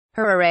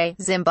Harare,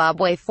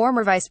 Zimbabwe.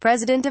 Former Vice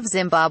President of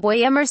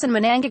Zimbabwe Emmerson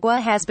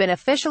Mnangagwa has been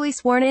officially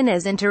sworn in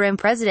as interim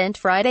president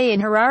Friday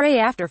in Harare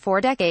after 4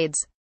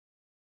 decades.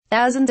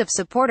 Thousands of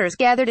supporters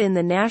gathered in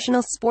the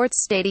national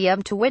sports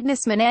stadium to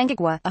witness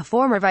Mnangagwa, a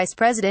former vice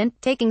president,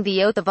 taking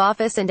the oath of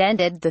office and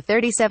ended the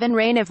 37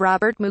 reign of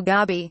Robert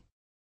Mugabe.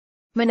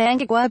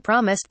 Mnangagwa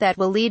promised that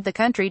will lead the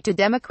country to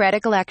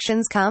democratic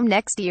elections come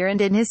next year,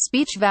 and in his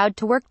speech vowed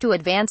to work to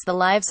advance the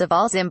lives of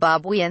all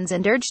Zimbabweans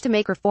and urged to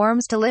make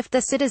reforms to lift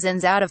the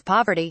citizens out of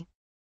poverty.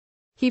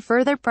 He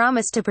further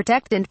promised to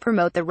protect and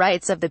promote the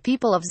rights of the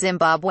people of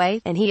Zimbabwe,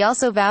 and he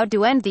also vowed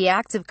to end the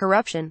acts of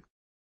corruption.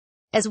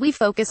 As we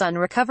focus on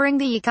recovering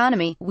the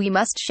economy, we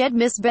must shed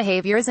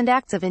misbehaviors and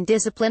acts of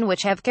indiscipline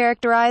which have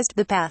characterized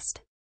the past,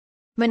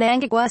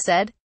 Mnangagwa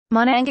said.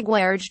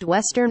 Mnangagwa urged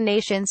Western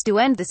nations to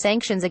end the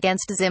sanctions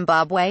against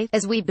Zimbabwe.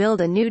 As we build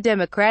a new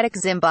democratic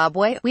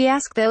Zimbabwe, we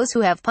ask those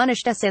who have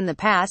punished us in the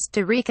past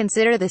to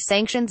reconsider the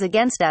sanctions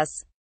against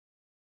us.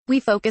 We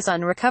focus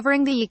on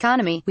recovering the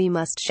economy. We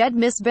must shed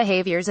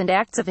misbehaviors and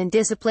acts of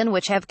indiscipline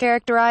which have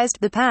characterized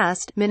the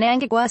past,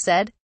 Mnangagwa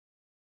said.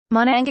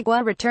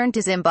 Mnangagwa returned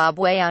to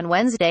Zimbabwe on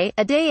Wednesday,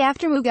 a day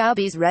after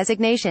Mugabe's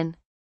resignation.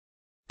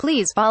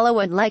 Please follow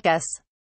and like us.